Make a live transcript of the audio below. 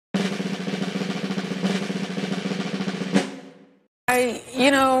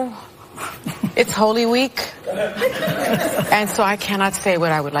It's Holy Week, and so I cannot say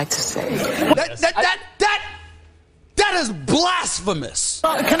what I would like to say. That is blasphemous.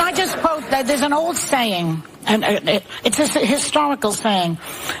 Well, can I just quote that there's an old saying, and it's a historical saying,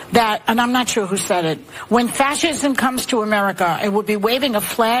 that, and I'm not sure who said it, when fascism comes to America, it will be waving a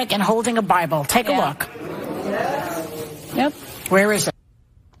flag and holding a Bible. Take a look. Yep. Where is it?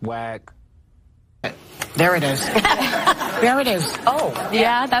 Whack. There it is. There it is. Oh,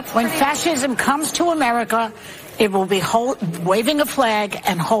 yeah, that's when fascism comes to America, it will be waving a flag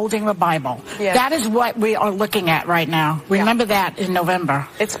and holding the Bible. Yeah. That is what we are looking at right now. Remember that in November.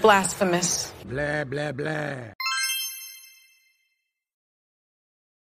 It's blasphemous. Blah, blah, blah.